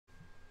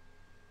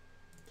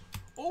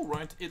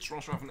Alright, it's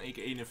Schraven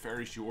aka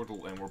Nefarious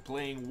Yordle, and we're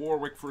playing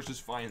Warwick versus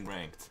Fine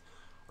Ranked.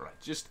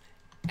 Alright, just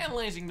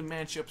analyzing the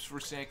matchups for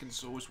a second,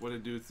 so is what I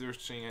do.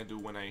 First thing I do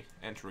when I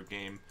enter a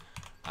game.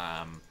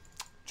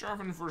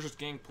 Jarvan versus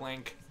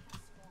Gangplank.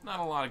 Not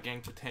a lot of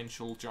gank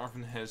potential.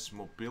 Jarvan has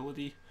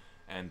mobility,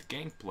 and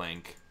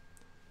Gangplank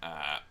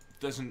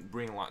doesn't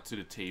bring a lot to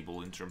the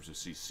table in terms of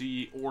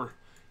CC, or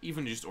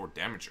even just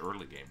damage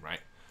early game,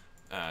 right?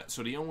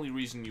 So the only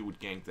reason you would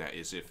gank that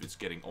is if it's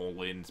getting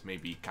all in,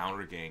 maybe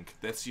counter gank.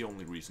 That's the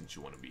only reason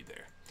you want to be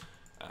there.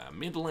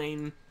 Mid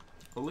lane,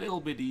 a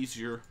little bit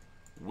easier.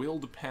 Will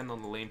depend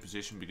on the lane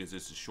position because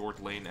it's a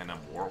short lane and I'm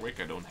Warwick.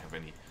 I don't have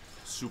any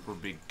super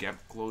big gap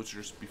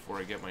closures before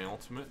I get my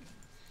ultimate.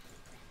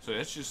 So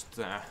that's just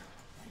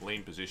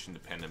lane position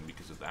dependent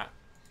because of that.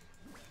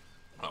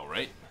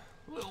 Alright,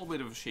 a little bit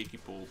of a shaky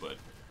pull, but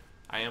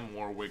I am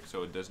Warwick,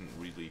 so it doesn't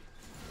really...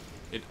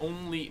 It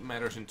only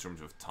matters in terms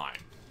of time.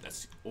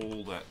 That's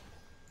all that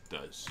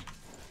does,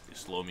 is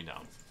slow me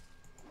down.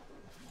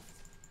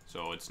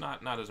 So it's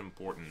not as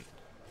important.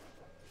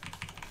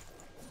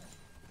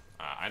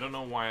 I don't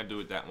know why I do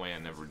it that way. I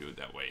never do it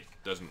that way.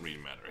 Doesn't really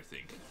matter, I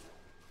think.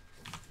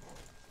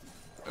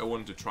 I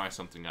wanted to try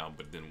something out,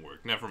 but it didn't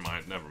work. Never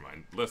mind, never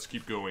mind. Let's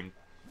keep going.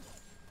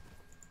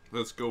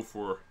 Let's go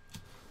for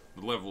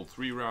the level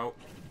 3 route.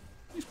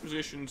 These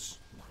positions,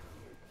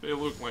 they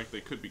look like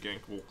they could be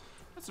gankable.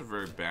 That's a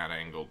very bad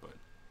angle, but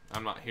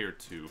I'm not here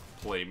to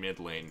play mid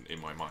lane in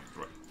my mind,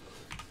 right?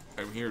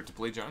 I'm here to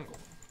play jungle.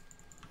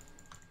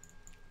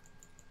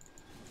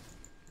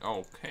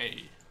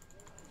 Okay.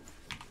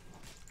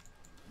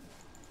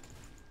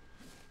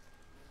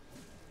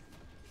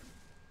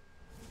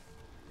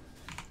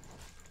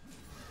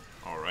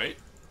 Alright.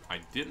 I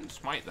didn't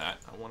smite that.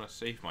 I want to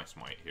save my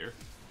smite here.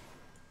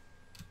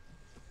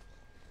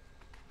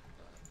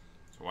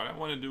 So what I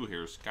want to do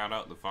here is scout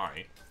out the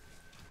Vi.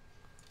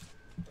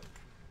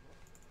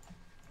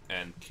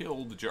 And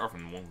kill the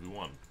Jarvan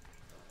 1v1.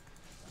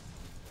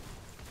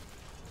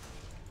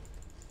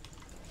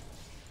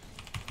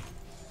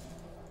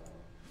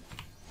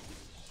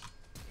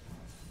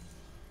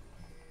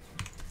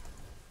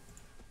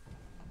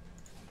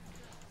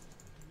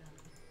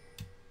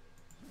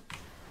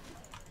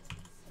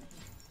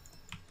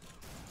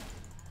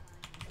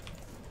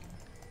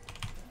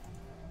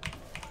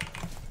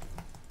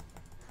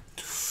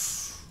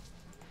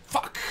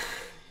 Fuck!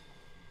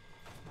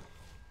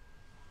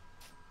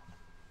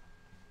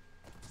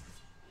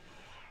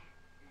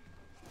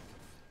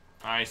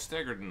 I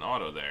staggered an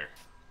auto there,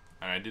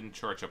 and I didn't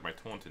charge up my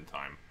taunt in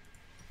time.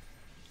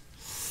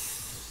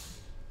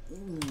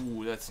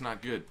 Ooh, that's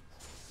not good.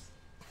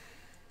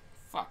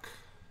 Fuck.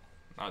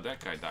 Now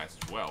that guy dies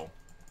as well.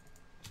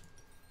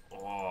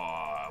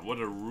 Oh, what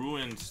a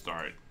ruined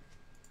start.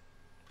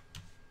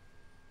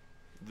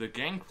 The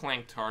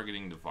Gangplank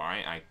targeting the Vi,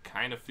 I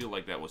kind of feel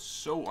like that was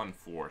so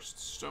unforced,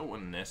 so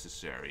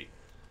unnecessary.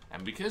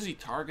 And because he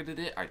targeted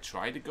it, I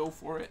tried to go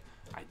for it.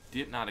 I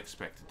did not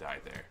expect to die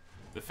there.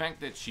 The fact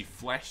that she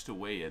flashed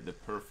away at the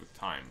perfect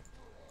time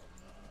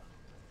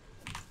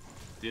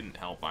didn't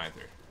help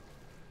either.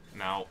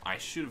 Now, I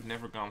should have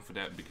never gone for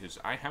that because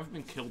I have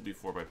been killed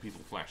before by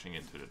people flashing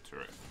into the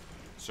turret.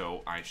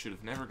 So I should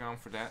have never gone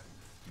for that.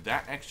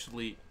 That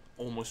actually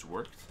almost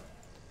worked,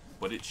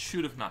 but it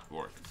should have not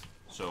worked.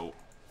 So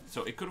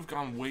it could have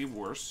gone way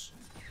worse.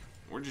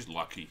 We're just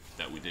lucky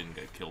that we didn't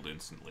get killed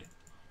instantly.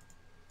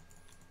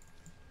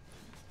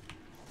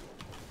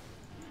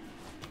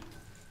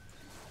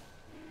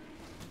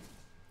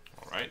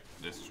 Alright,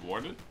 this is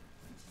warded.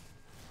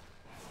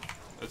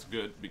 That's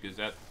good, because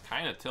that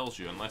kind of tells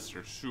you, unless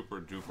they're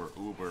super duper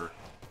uber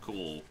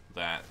cool,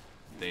 that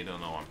they don't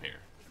know I'm here.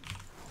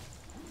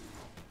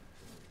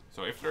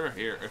 So if they're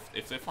here,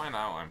 if they find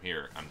out I'm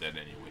here, I'm dead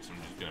anyway, so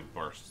I'm just gonna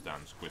burst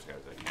down as quick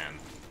as I can.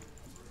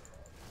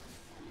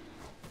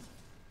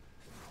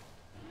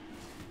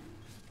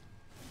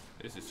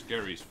 This is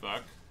scary as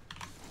fuck,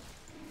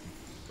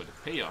 but the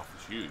payoff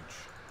is huge.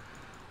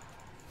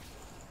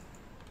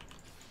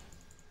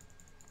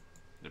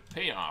 The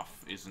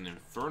payoff is an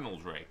Infernal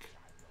Drake.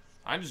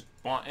 I just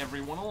bought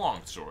everyone a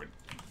longsword.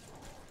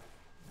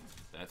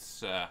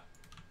 That's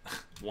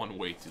one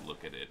way to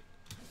look at it.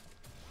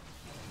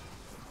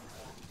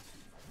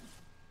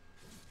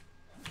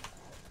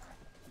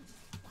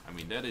 I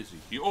mean, that is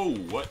a huge... Oh,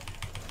 what?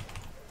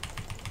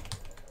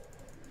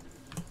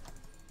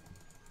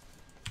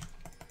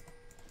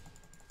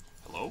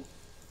 Hello?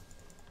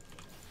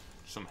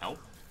 Some help,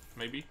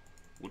 maybe?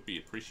 Would be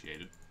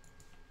appreciated.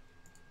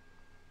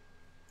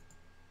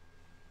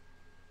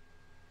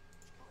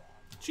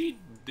 She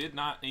did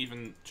not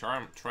even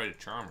try to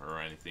charm her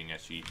or anything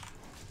as she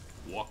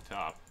walked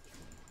up.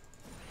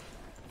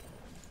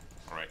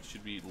 Alright,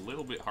 should be a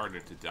little bit harder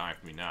to die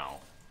for me now.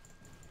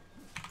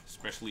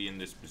 Especially in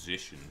this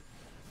position.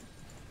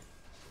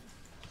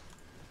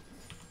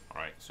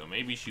 Alright, so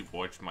maybe she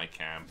watched my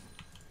camp.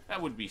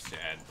 That would be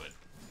sad, but...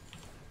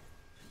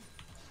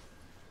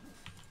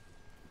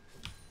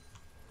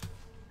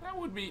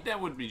 That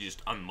would be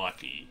just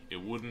unlucky.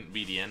 It wouldn't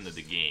be the end of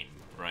the game,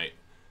 right?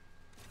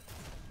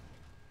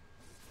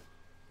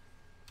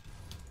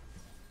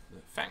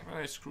 fact that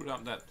I screwed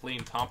up that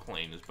plane top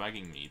lane is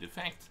bugging me. The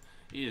fact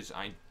is,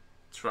 I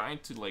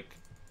tried to, like,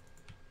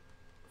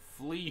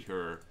 flee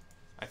her,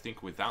 I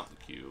think, without the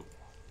Q.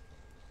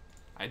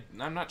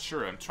 I'm not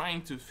sure. I'm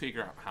trying to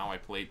figure out how I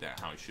played that,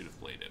 how I should have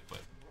played it, but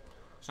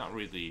it's not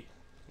really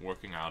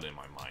working out in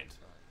my mind.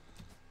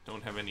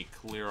 Don't have any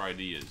clear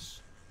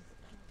ideas.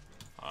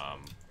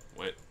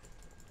 Wait.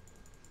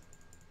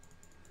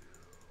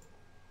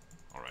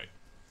 Alright.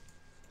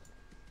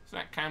 So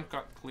that camp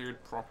got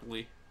cleared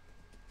properly.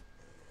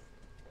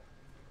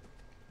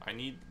 I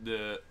need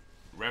the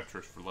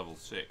raptors for level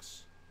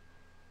 6.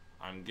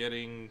 I'm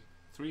getting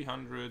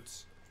 300.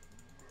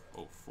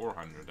 Oh,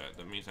 400.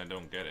 That means I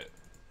don't get it.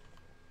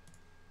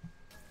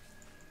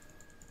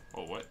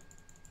 Oh, what?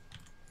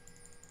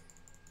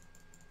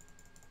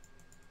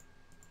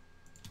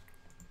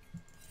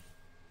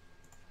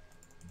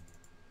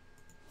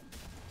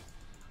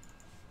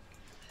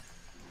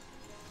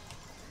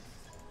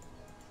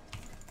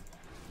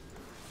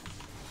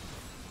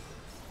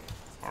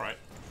 Alright,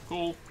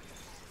 cool.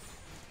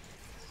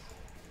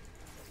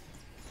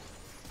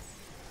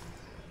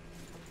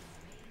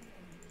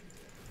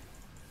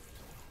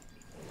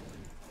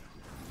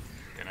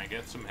 Can I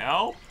get some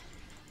help?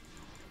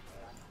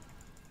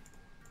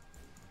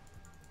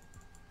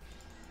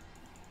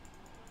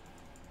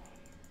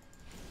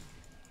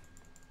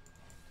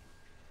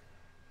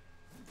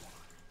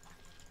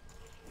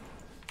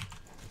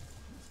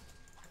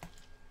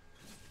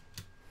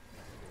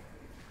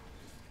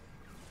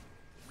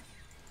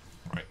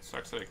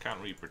 Sucks that I can't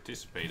really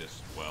participate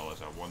as well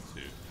as I want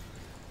to.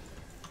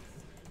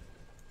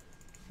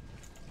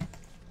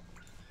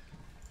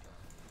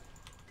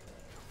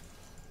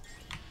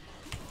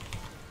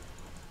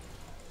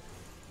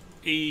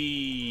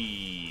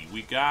 Eee,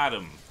 we got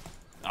him.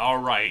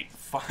 Alright,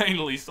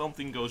 finally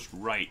something goes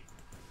right.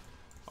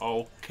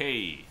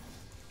 Okay.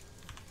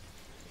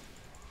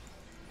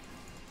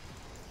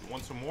 You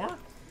want some more?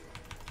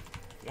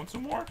 Want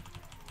some more?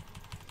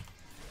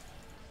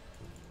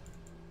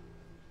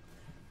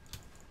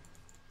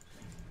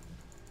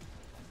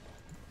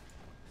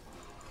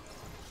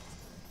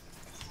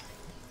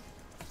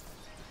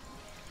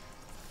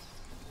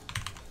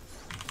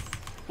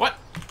 What?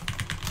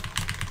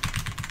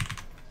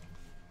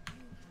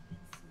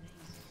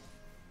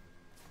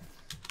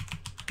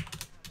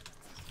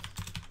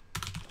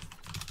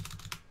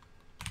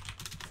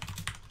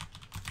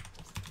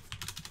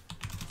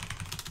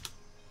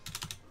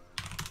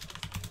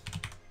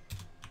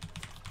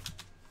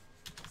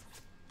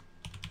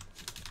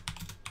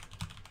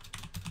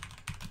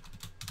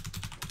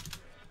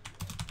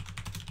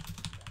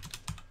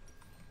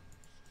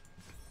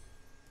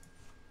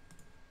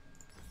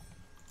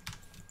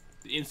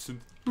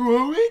 Instant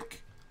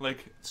Warwick?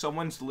 Like,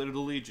 someone's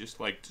literally just,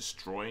 like,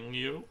 destroying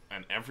you,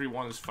 and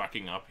everyone is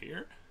fucking up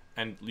here,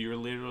 and you're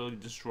literally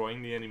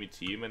destroying the enemy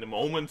team, and the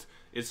moment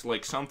it's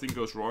like something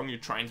goes wrong, you're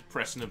trying to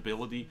press an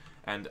ability,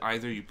 and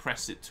either you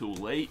pressed it too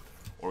late,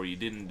 or you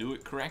didn't do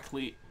it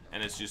correctly,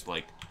 and it's just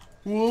like,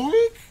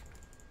 Warwick?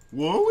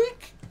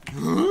 Warwick?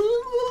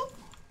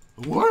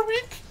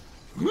 Warwick?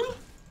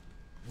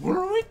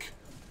 Warwick?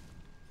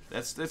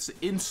 That's the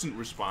instant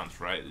response,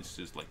 right? It's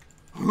just like,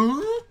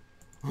 huh?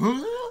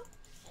 Huh?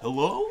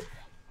 Hello?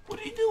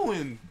 What are you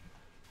doing?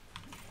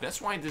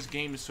 That's why this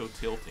game is so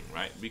tilting,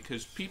 right?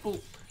 Because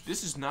people,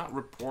 this is not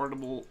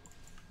reportable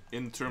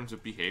in terms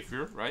of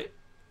behavior, right?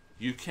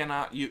 You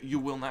cannot, you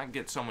will not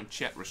get someone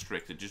chat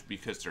restricted just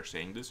because they're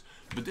saying this.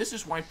 But this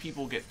is why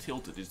people get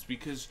tilted. It's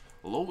because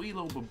low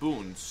elo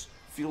baboons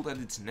feel that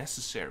it's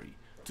necessary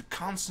to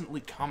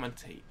constantly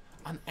commentate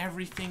on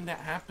everything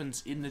that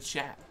happens in the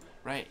chat,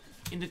 right?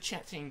 In the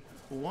chat saying,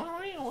 what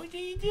are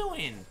you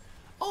doing?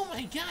 Oh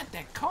my god,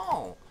 that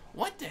call!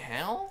 What the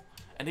hell?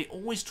 And they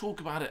always talk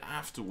about it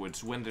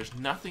afterwards when there's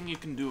nothing you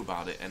can do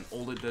about it and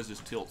all it does is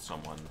tilt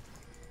someone.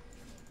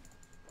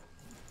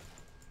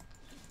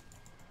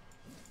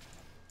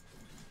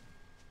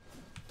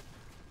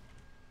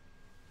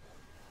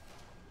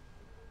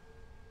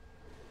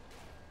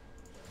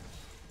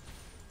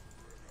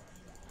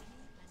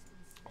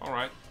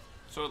 Alright,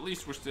 so at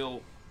least we're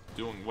still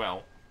doing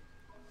well.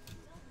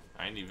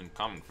 I ain't even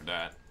coming for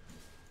that.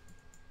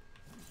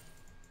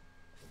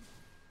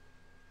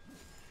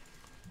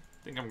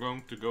 I think I'm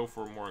going to go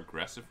for a more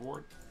aggressive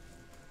ward.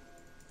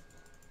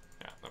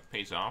 Yeah, that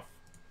pays off.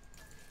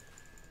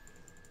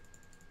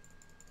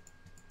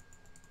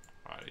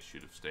 Alright, I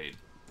should have stayed.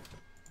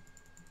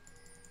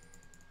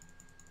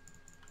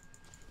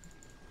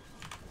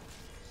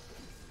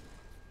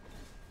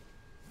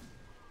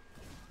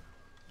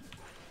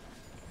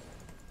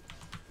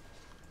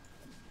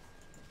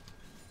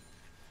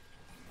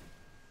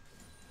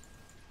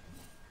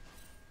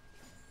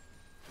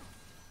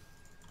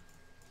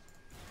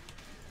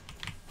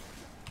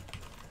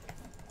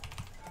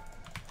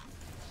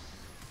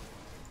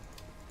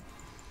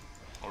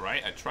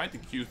 I tried to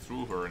Q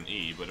through her in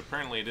E, but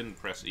apparently I didn't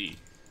press E.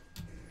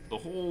 The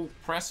whole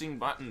pressing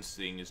buttons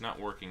thing is not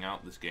working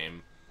out this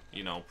game.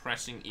 You know,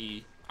 pressing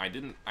E. I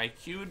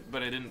Q'd,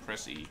 but I didn't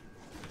press E.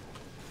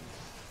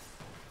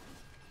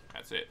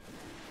 That's That's it.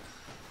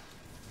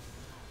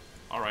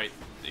 Alright,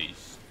 they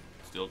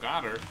still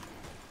got her.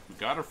 We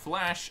got her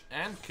flash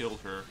and killed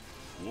her.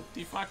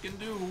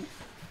 Whoop-de-fucking-do.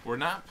 We're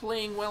not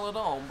playing well at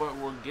all, but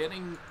we're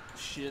getting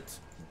shit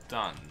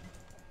done.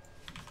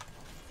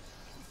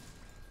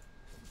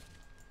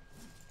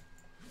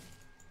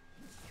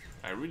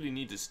 I really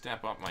need to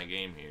step up my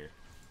game here,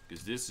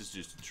 because this is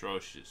just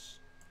atrocious.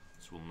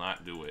 This will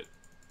not do it.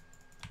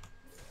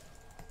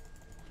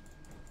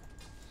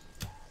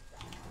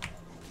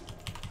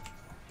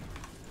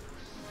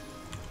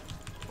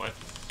 What?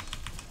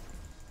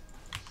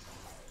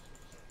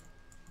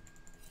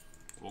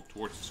 Walk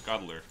towards the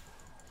scuttler.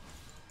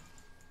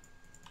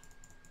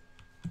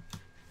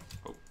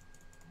 Oh.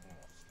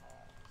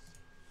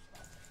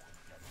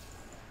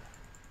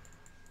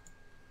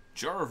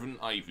 Jarvan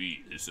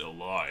Ivy is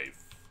alive.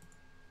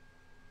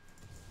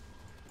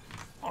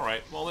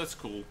 Alright, well that's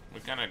cool.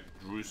 We kinda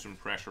drew some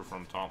pressure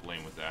from top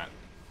lane with that.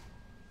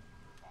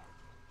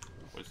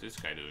 What's this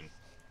guy doing?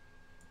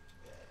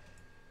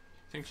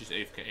 I think she's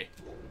AFK.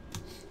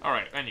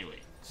 Alright, anyway,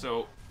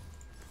 so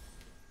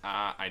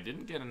I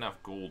didn't get enough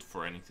gold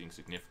for anything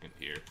significant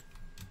here.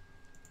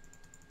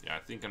 Yeah, I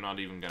think I'm not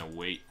even gonna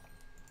wait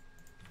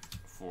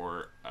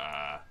for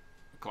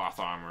cloth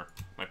armor.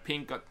 My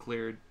pink got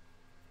cleared.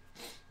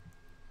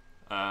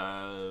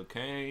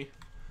 Okay.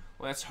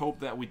 Let's hope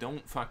that we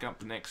don't fuck up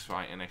the next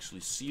fight and actually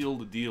seal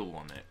the deal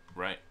on it,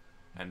 right?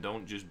 And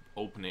don't just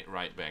open it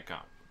right back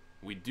up.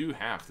 We do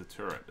have the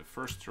turret, the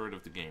first turret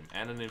of the game,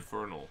 and an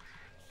infernal,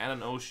 and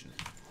an ocean.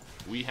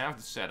 We have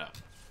the setup.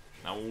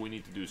 Now all we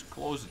need to do is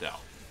close it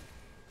out.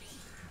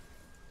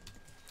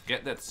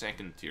 Get that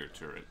second tier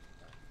turret.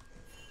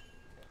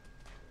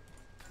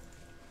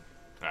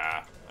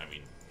 I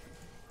mean...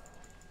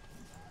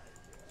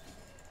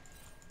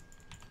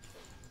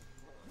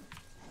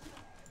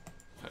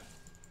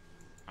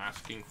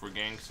 asking for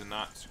ganks and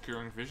not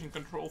securing vision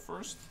control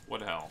first? What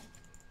the hell?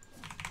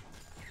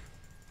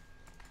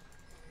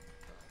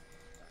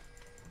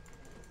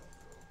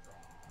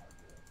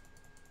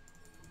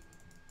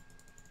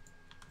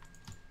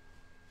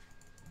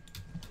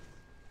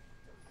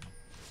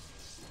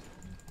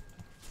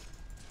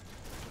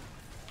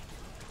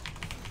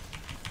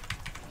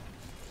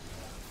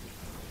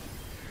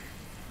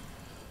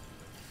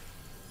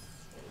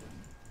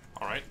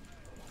 Alright.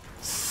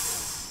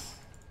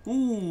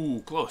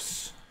 Ooh,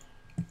 close.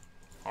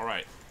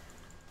 Alright.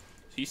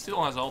 He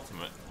still has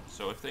ultimate,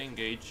 so if they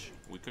engage,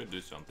 we could do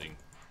something.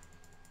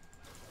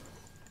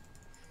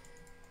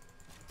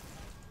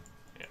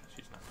 Yeah,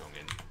 she's not going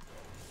in.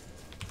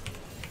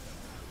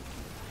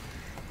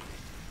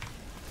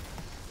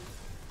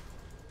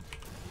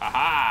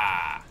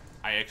 Haha!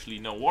 I actually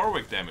know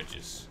Warwick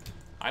damages.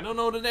 I don't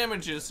know the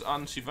damages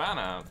on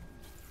Shyvana,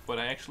 but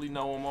I actually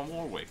know them on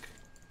Warwick.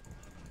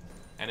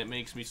 And it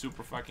makes me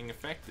super fucking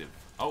effective.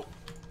 Oh.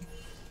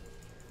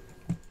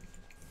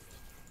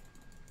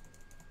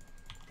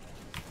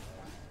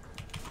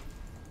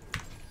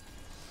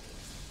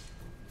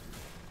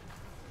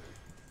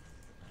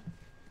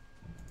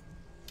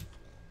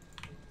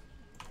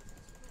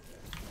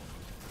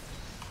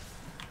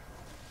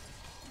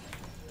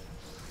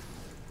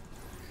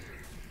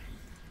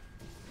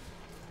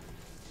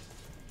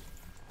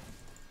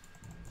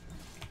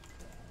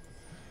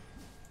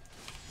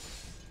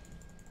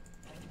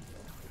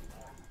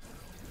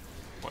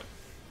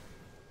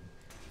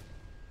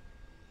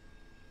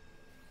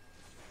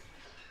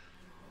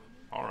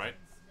 Alright.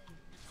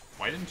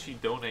 Why didn't she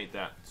donate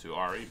that to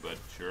Ari, but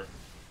sure.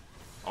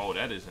 Oh,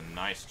 that is a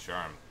nice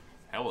charm.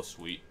 Hella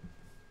sweet.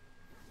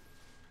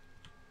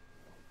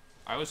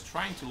 I was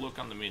trying to look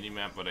on the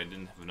minimap, but I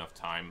didn't have enough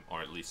time,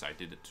 or at least I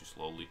did it too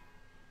slowly.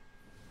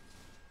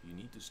 You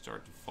need to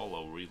start to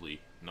follow,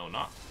 really. No,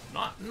 not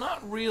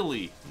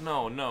really.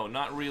 No,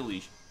 not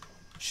really.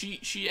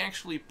 She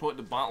actually put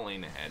the bot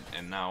lane ahead,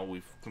 and now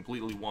we've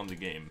completely won the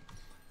game.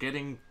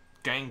 Getting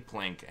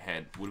Gangplank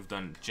ahead would have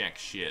done jack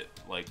shit.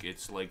 Like,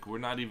 it's like, we're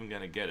not even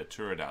gonna get a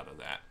turret out of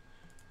that.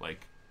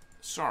 Like,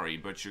 sorry,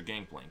 but you're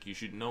Gangplank. You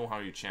should know how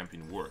your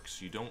champion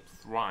works. You don't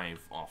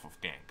thrive off of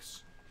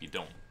ganks. You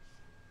don't.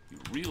 You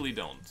really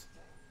don't.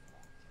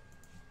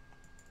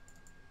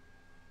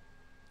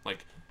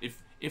 Like,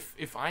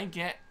 if I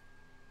get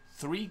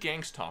 3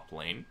 ganks top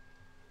lane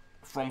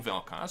from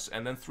Vel'Koz,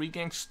 and then 3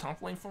 ganks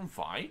top lane from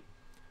Vi,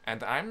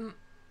 and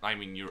I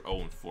mean, you're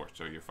 0-4,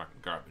 so you're fucking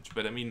garbage.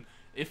 But I mean,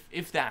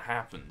 if that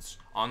happens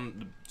on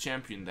the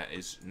champion that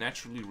is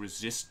naturally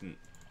resistant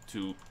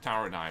to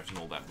tower dives and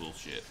all that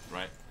bullshit,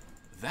 right?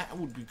 That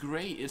would be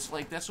great. It's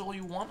like, that's all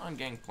you want on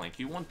Gangplank.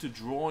 You want to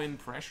draw in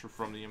pressure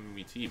from the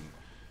enemy team,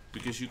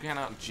 because you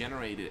cannot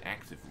generate it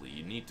actively.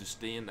 You need to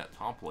stay in that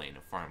top lane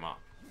and farm up.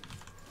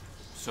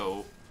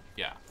 So,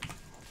 yeah.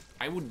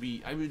 I would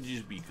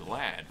just be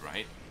glad,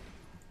 right?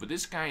 But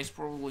this guy is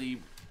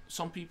probably...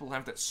 Some people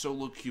have that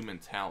solo queue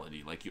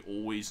mentality, like you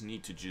always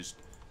need to just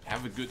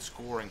have a good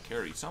score and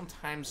carry.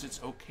 Sometimes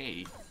it's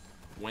okay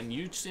when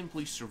you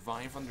simply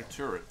survive under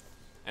turret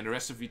and the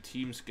rest of your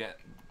teams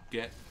get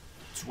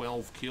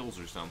 12 kills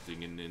or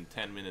something in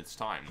 10 minutes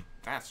time.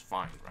 That's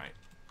fine, right?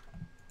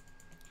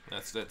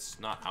 That's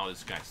not how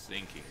this guy's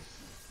thinking.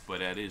 But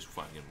that is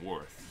fucking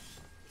worth.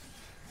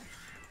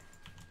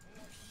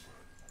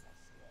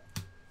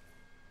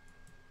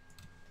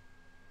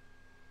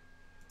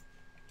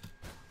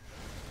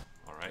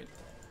 Alright.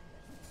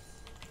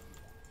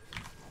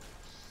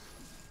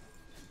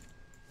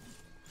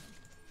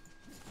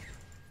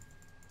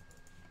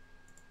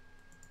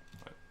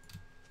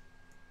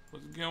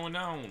 What's going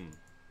on?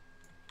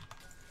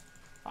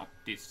 Fuck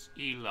this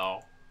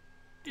Elo.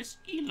 This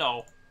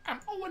Elo. I'm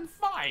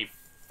 0-5.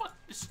 Fuck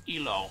this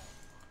Elo.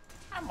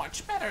 I'm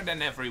much better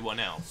than everyone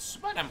else,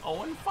 but I'm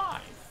 0-5.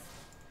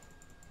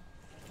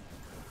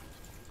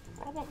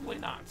 Probably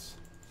not.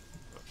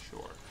 But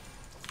sure.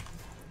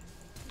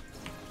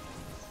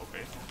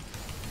 Okay.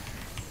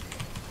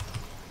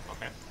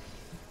 Okay.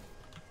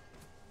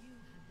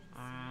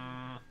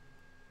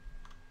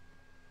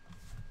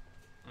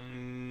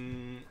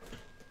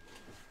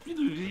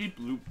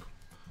 Bloop.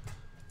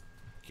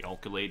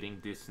 Calculating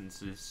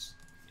distances.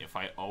 If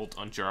I ult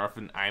on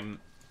Jarvan, I'm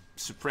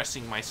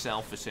suppressing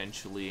myself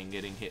essentially and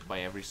getting hit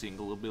by every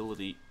single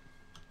ability.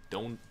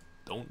 Don't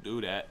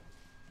do that.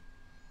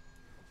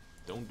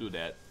 Don't do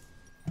that.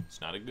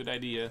 It's not a good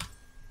idea.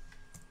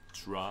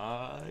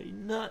 Try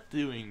not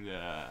doing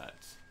that.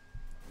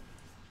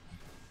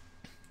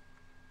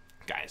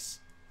 Guys,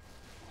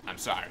 I'm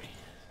sorry.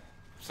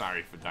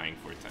 Sorry for dying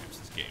 4 times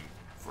this game.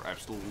 For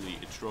absolutely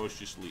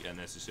atrociously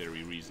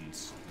unnecessary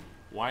reasons.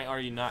 Why are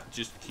you not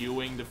just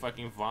queuing the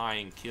fucking Vi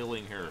and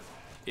killing her?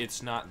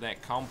 It's not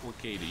that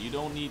complicated. You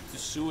don't need to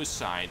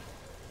suicide.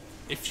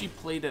 If she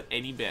played it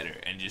any better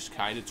and just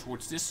kited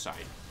towards this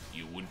side,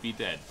 you would be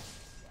dead.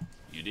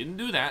 You didn't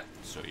do that,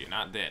 so you're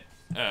not dead.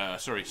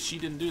 Sorry, she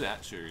didn't do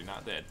that, so you're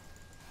not dead.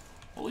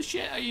 Holy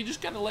shit, are you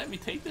just gonna let me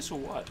take this or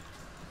what?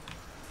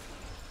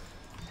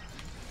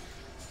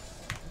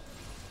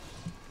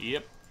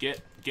 Yep,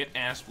 get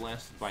ass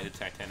blasted by the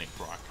Titanic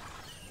proc.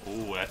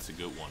 Oh, that's a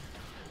good one.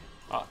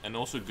 Ah, and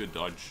also good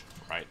dodge.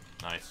 Right,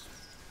 nice.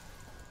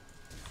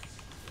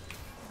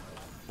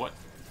 What?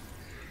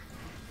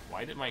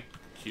 Why did my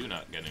Q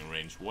not get in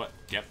range? What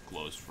kept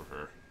close for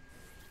her?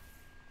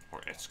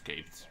 Or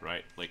escaped,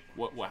 right? Like,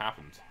 what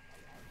happened?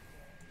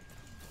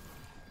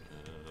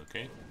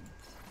 Okay.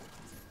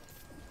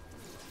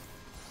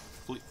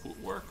 Fleet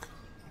footwork?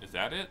 Is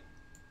that it?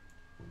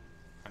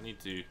 I need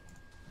to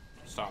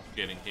stop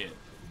getting hit.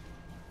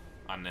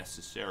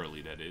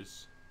 Unnecessarily, that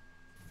is.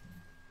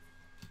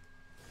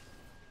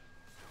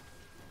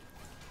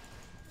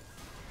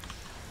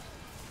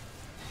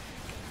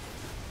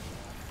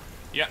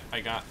 Yeah,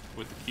 I got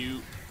with the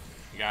Q.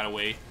 Got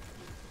away.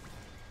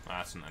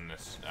 That's not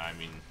unnecessary. I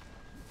mean,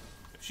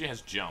 if she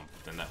has jump,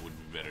 then that would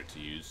be better to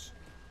use.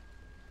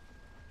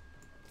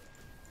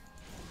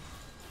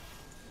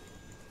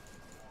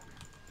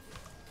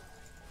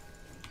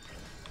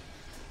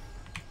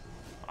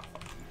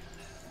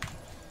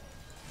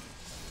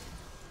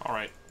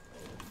 Alright.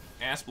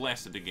 Ass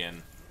blasted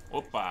again.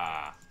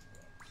 Whoopa.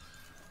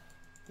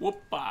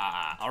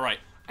 Whoopa. Alright.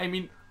 I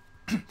mean,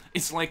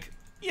 it's like,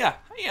 yeah,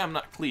 I'm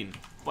not clean.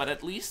 But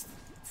at least,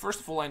 first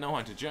of all, I know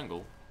how to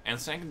jungle. And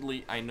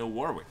secondly, I know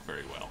Warwick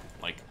very well.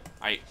 Like,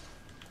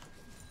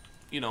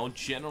 you know,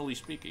 generally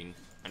speaking,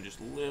 I'm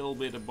just a little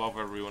bit above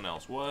everyone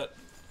else. What?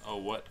 Oh,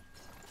 what?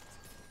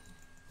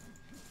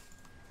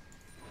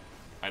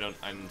 I don't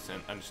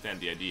understand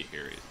the idea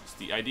here. Is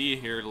the idea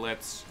here,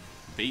 let's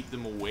bait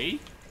them away?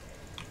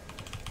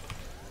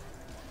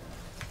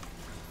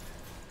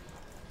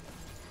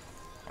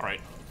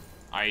 Alright.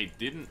 I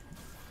didn't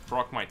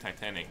proc my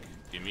Titanic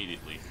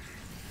immediately.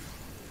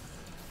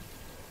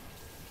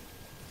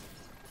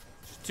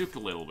 Just took a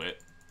little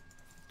bit.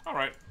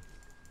 Alright.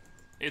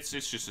 It's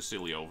just a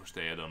silly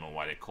overstay. I don't know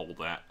why they called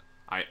that.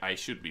 I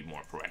should be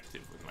more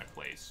proactive with my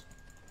plays.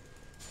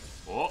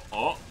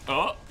 Oh.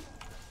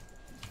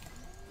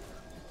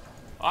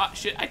 Ah,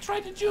 shit, I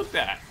tried to juke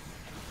that.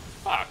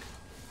 Fuck.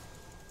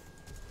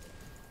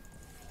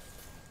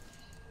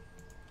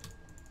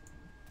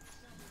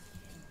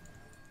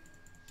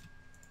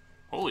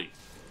 Holy.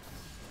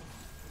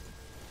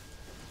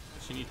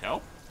 Does she need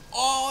help?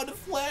 Oh, the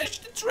flash,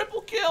 the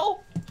triple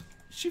kill.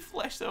 She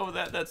flashed over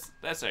that.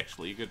 That's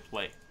actually a good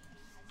play.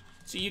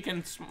 See, you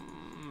can...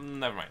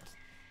 never mind.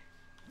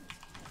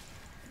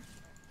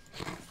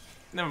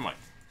 Never mind.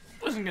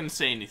 Wasn't gonna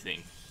say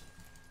anything.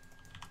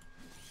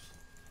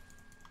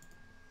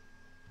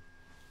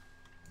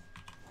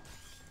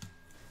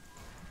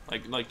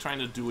 Like trying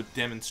to do a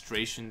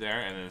demonstration there,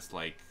 and it's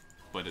like,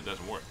 but it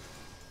doesn't work.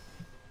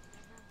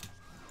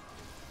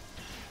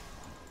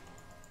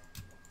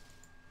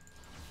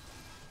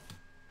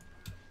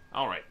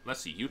 Alright,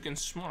 let's see. You can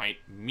smite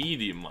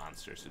medium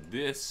monsters. So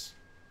this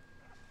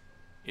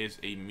is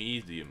a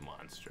medium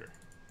monster.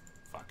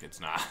 Fuck, it's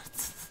not.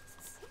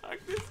 Fuck,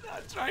 it's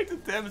not trying to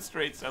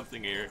demonstrate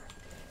something here.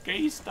 Can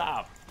you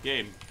stop?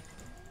 Game.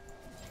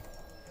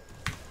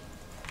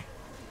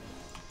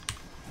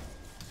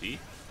 See?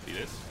 See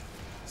this?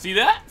 See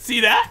that? See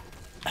that?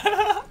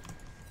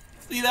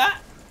 See that?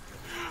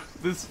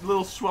 This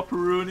little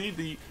swapperoonie,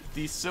 the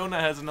The Sona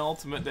has an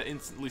ultimate that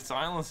instantly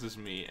silences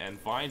me, and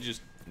Vi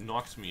just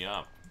knocks me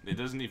up. It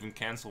doesn't even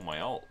cancel my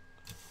ult.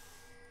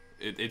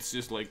 It's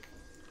just like...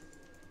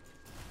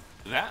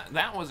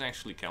 That was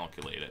actually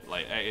calculated.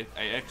 Like, I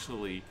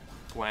actually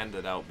planned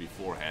it out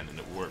beforehand, and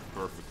it worked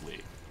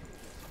perfectly.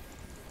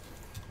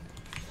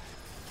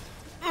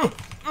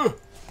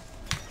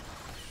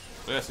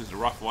 This is a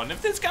rough one.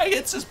 If this guy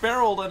hits his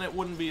barrel, then it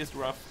wouldn't be as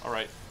rough.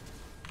 Alright.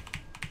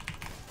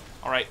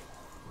 Alright.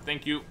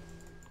 Thank you.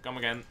 Come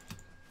again.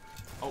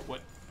 Oh,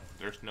 what?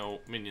 There's no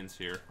minions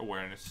here.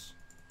 Awareness.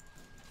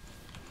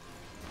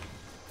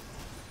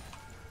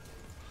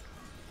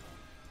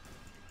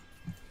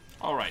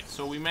 Alright,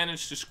 so we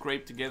managed to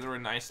scrape together a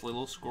nice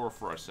little score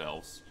for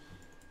ourselves.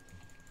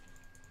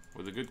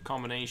 With a good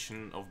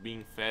combination of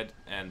being fed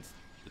and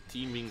the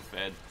team being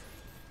fed.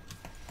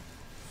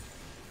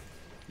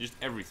 Just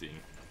everything.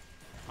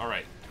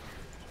 Alright.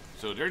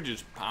 So they're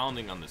just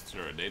pounding on this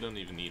turret. They don't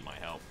even need my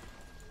help.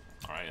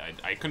 Alright,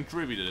 I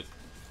contributed.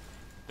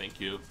 Thank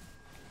you.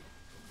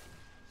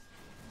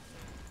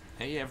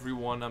 Hey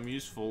everyone, I'm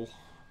useful.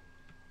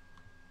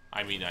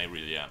 I mean, I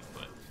really am,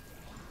 but...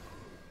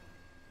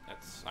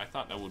 I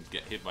thought I would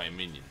get hit by a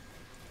minion.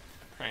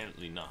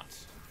 Apparently not.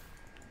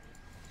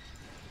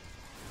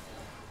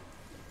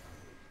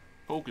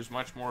 Poke is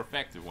much more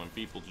effective when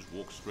people just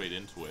walk straight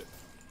into it.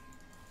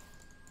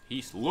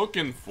 He's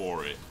looking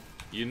for it.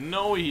 You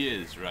know he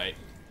is, right?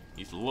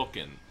 He's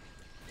looking.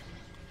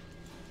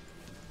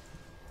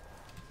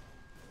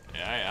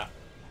 Yeah.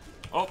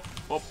 Oh.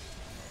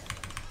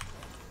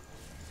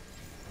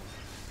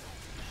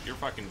 You're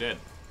fucking dead,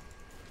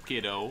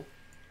 kiddo.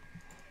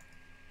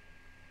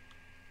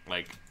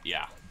 Like,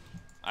 yeah.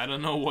 I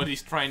don't know what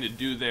he's trying to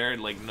do there.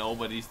 Like,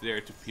 nobody's there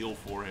to peel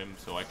for him,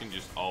 so I can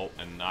just ult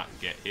and not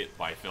get hit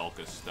by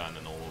Falca's stun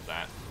and all of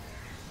that.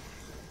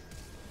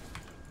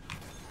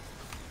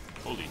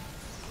 Holy.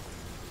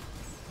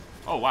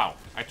 Oh, wow.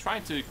 I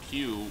tried to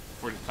Q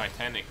for the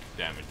Titanic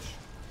damage.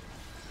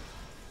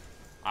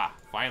 Ah,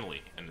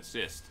 finally, an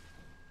assist.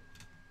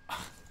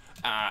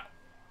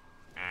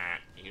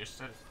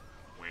 Houston,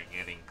 we're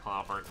getting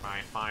clobbered by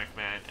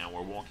 5-man, and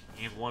we're walking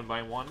in one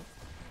by one.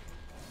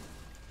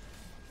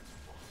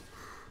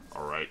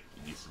 Alright,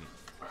 Houston.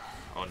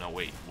 Oh, no,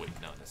 wait,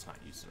 no, that's not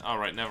Houston.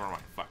 Alright, never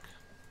mind, fuck.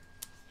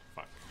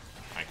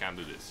 I can't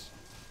do this.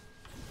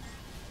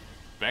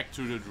 Back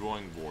to the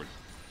drawing board.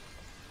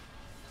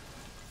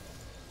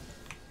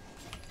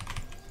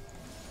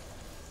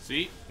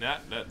 See?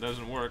 That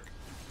doesn't work.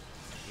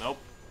 Nope.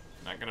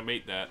 Not gonna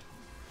bait that.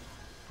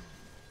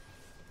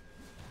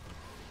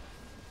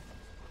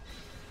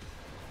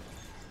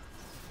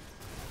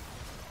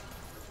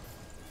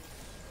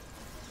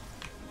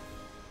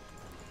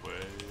 Wait.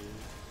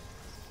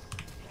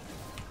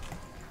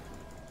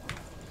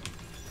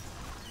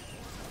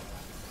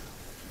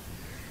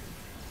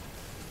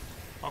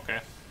 Okay.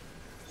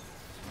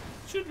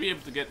 Should be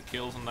able to get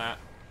kills on that.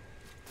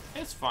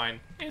 It's fine.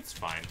 It's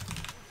fine.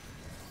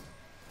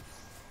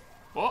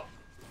 Oh!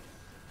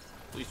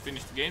 Please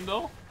finish the game,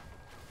 though.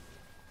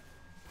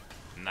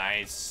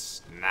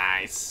 Nice.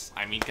 Nice.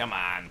 I mean, come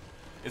on.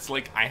 It's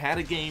like, I had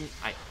a game,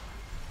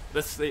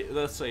 let's say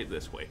it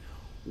this way.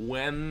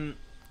 When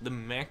the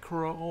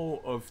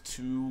macro of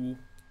two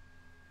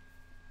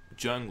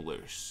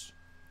junglers,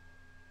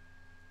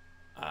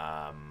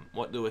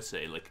 what do I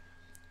say? Like,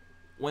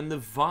 when the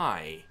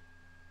Vi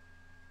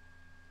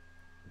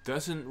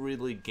doesn't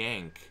really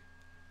gank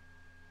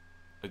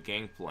a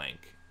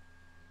gangplank,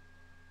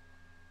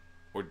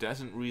 or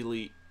doesn't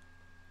really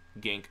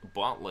gank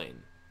bot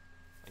lane,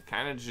 I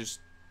kind of just,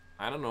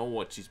 I don't know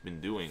what she's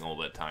been doing all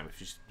that time. If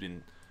she's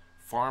been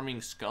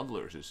farming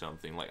scuttlers or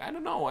something. Like, I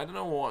don't know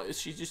what,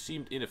 she just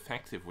seemed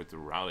ineffective with the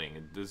routing.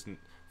 It doesn't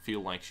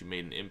feel like she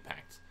made an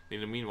impact.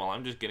 In the meanwhile,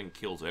 I'm just getting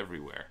kills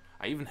everywhere.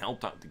 I even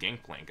helped out the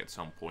gangplank at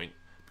some point,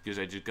 because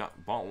I just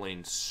got bot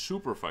lane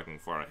super fucking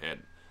far ahead,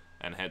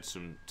 and had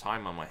some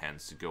time on my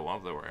hands to go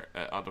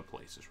other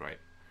places, right?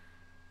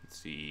 Let's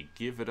see,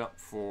 give it up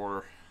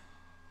for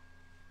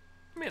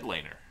mid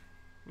laner.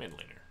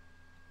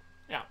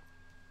 Yeah,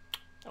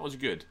 that was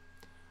good.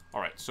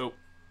 Alright, so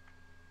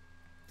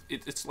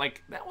it's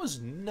like, that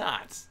was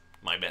not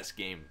my best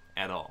game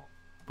at all,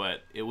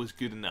 but it was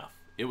good enough.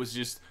 It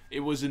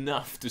was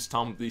enough to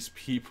stomp these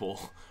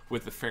people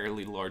with a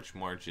fairly large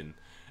margin.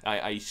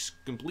 I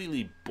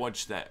completely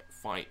botched that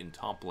fight in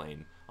top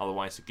lane,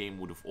 otherwise the game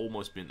would have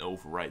almost been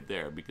over right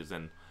there, because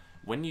then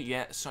when you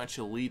get such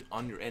a lead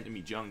on your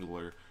enemy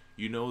jungler,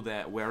 you know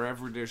that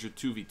wherever there's a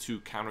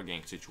 2v2 counter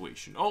gank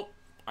situation, oh,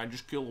 I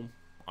just kill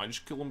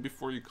him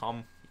before you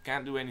come. You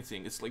can't do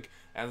anything. It's like,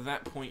 at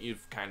that point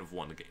you've kind of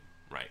won the game,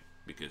 right?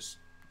 Because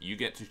you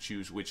get to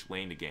choose which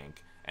lane to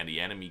gank, and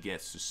the enemy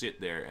gets to sit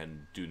there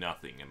and do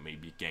nothing and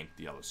maybe gank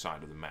the other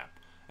side of the map.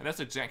 And that's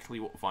exactly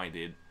what Vi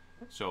did.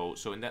 So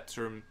in that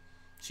term,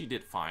 she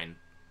did fine,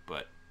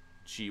 but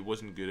she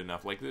wasn't good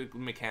enough. Like, the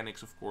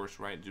mechanics, of course,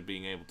 right? Just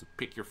being able to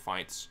pick your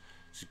fights.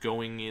 She's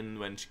going in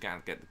when she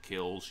can't get the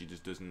kill. She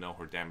just doesn't know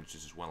her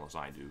damages as well as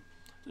I do.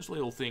 Just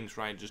little things,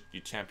 right? Just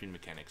your champion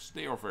mechanics.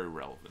 They are very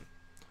relevant.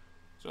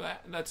 So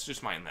that's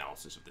just my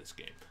analysis of this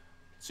game.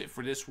 That's it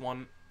for this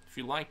one. If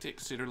you liked it,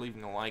 consider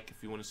leaving a like.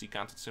 If you want to see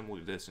content similar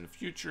to this in the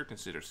future,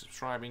 consider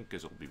subscribing,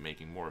 because I'll be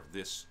making more of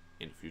this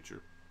in the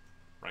future.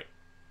 Right.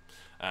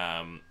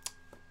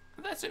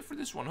 That's it for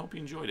this one. Hope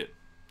you enjoyed it.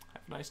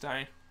 Have a nice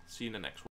day. See you in the next one.